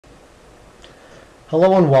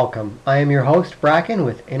Hello and welcome. I am your host Bracken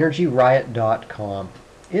with EnergyRiot.com.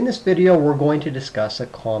 In this video we're going to discuss a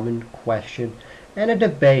common question and a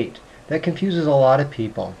debate that confuses a lot of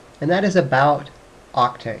people, and that is about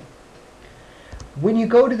octane. When you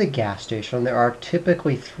go to the gas station, there are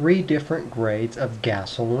typically three different grades of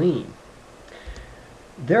gasoline.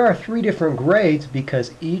 There are three different grades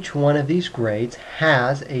because each one of these grades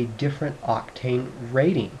has a different octane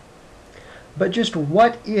rating. But just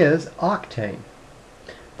what is octane?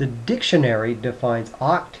 The dictionary defines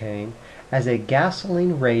octane as a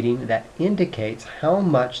gasoline rating that indicates how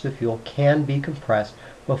much the fuel can be compressed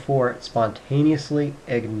before it spontaneously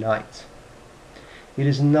ignites. It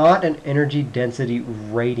is not an energy density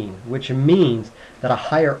rating, which means that a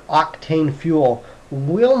higher octane fuel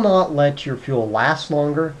will not let your fuel last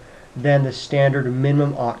longer than the standard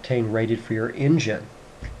minimum octane rated for your engine.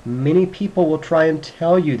 Many people will try and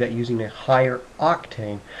tell you that using a higher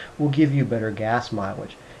octane will give you better gas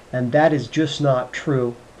mileage, and that is just not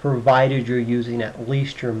true, provided you're using at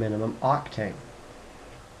least your minimum octane.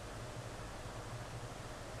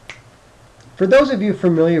 For those of you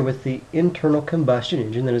familiar with the internal combustion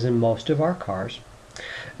engine that is in most of our cars,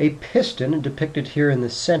 a piston depicted here in the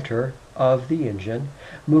center of the engine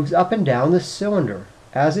moves up and down the cylinder.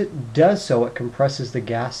 As it does so, it compresses the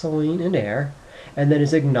gasoline and air and then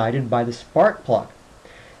is ignited by the spark plug.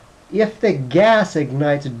 If the gas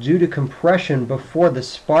ignites due to compression before the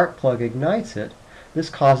spark plug ignites it, this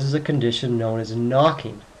causes a condition known as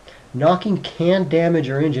knocking. Knocking can damage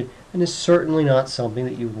your engine and is certainly not something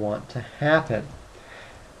that you want to happen.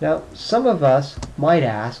 Now, some of us might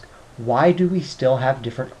ask, why do we still have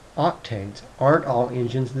different octanes? Aren't all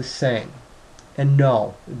engines the same? And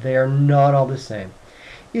no, they are not all the same.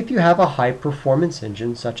 If you have a high-performance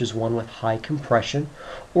engine, such as one with high compression,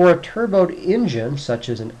 or a turboed engine, such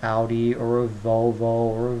as an Audi or a Volvo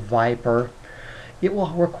or a Viper, it will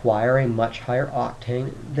require a much higher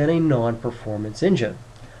octane than a non-performance engine.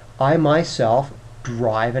 I myself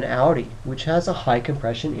drive an Audi, which has a high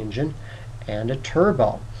compression engine and a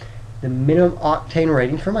turbo. The minimum octane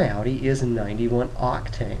rating for my Audi is 91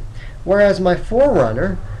 octane, whereas my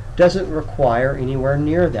 4Runner doesn't require anywhere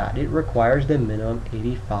near that. It requires the minimum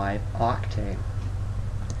 85 octane.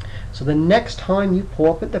 So the next time you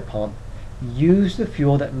pull up at the pump, use the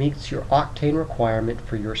fuel that meets your octane requirement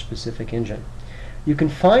for your specific engine. You can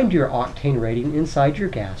find your octane rating inside your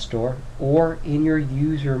gas store or in your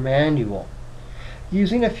user manual.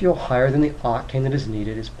 Using a fuel higher than the octane that is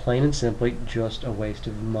needed is plain and simply just a waste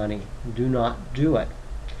of money. Do not do it.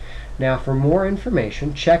 Now, for more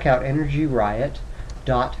information, check out EnergyRiot.com.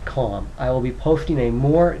 I will be posting a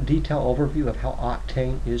more detailed overview of how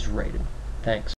octane is rated. Thanks.